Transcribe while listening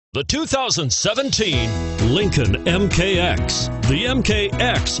The 2017 Lincoln MKX. The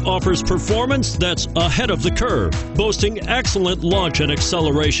MKX offers performance that's ahead of the curve, boasting excellent launch and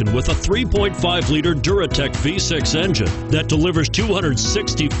acceleration with a 3.5-liter Duratec V6 engine that delivers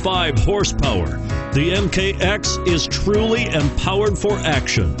 265 horsepower. The MKX is truly empowered for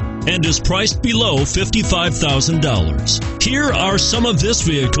action and is priced below $55,000. Here are some of this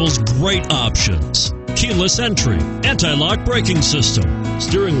vehicle's great options: keyless entry, anti-lock braking system,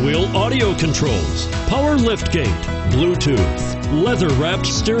 steering wheel audio controls, power liftgate, Bluetooth, leather-wrapped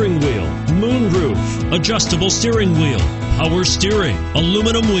steering wheel, moonroof, adjustable steering wheel, power steering,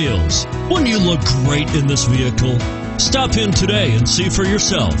 aluminum wheels. Wouldn't you look great in this vehicle? Stop in today and see for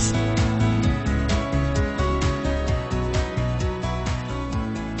yourself.